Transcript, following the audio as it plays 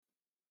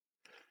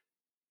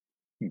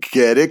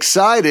Get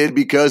excited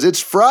because it's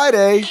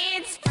Friday.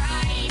 It's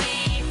Friday,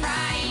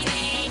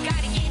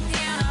 gotta get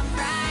down on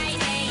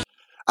Friday.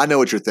 I know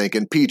what you're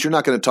thinking. Pete, you're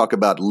not going to talk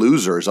about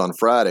losers on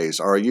Fridays,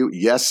 are you?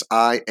 Yes,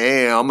 I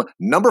am.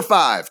 Number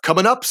 5,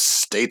 coming up.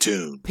 Stay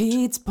tuned.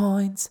 Pete's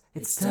Points.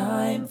 It's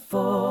time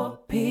for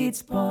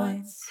Pete's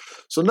Points.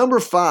 So number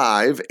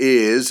 5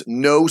 is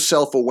no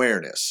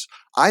self-awareness.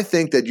 I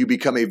think that you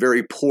become a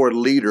very poor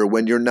leader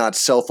when you're not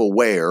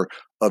self-aware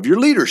of your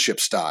leadership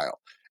style.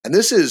 And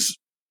this is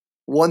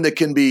one that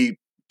can be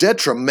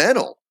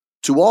detrimental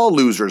to all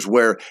losers,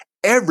 where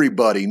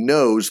everybody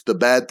knows the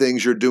bad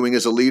things you're doing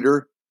as a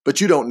leader, but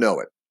you don't know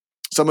it.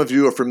 Some of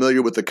you are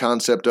familiar with the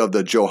concept of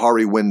the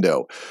Johari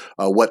window,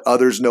 what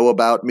others know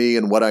about me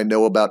and what I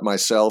know about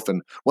myself.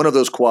 And one of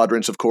those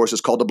quadrants, of course,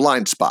 is called a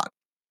blind spot.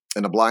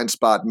 And a blind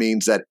spot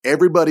means that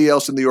everybody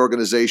else in the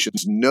organization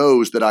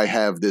knows that I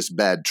have this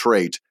bad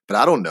trait, but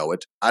I don't know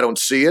it. I don't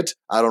see it.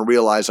 I don't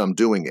realize I'm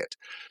doing it.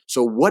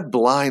 So what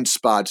blind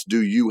spots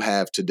do you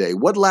have today?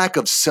 What lack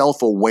of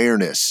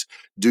self-awareness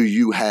do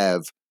you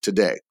have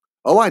today?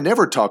 Oh, I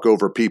never talk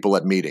over people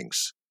at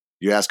meetings.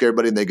 You ask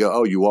everybody and they go,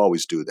 oh, you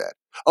always do that.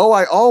 Oh,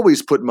 I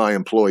always put my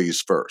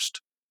employees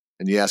first.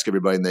 And you ask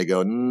everybody and they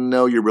go,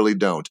 no, you really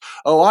don't.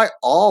 Oh, I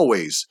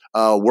always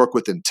work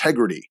with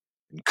integrity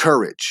and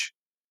courage.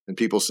 And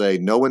people say,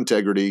 no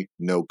integrity,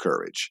 no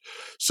courage.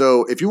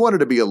 So if you wanted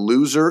to be a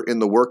loser in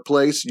the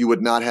workplace, you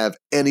would not have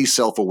any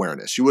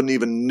self-awareness. You wouldn't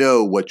even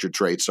know what your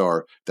traits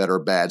are that are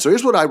bad. So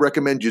here's what I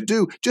recommend you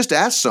do. Just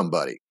ask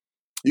somebody.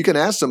 You can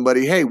ask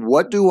somebody, hey,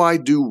 what do I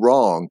do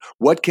wrong?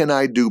 What can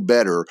I do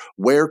better?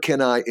 Where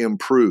can I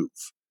improve?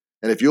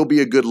 And if you'll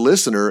be a good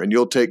listener and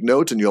you'll take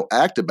notes and you'll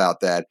act about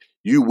that,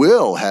 you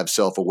will have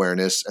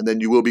self-awareness, and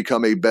then you will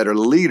become a better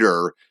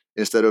leader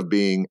instead of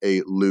being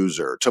a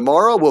loser.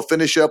 Tomorrow, we'll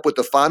finish up with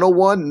the final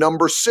one,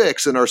 number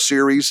 6 in our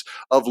series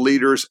of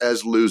Leaders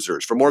as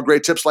Losers. For more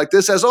great tips like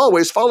this, as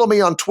always, follow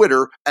me on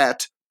Twitter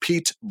at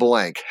Pete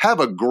Blank. Have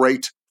a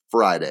great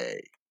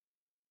Friday.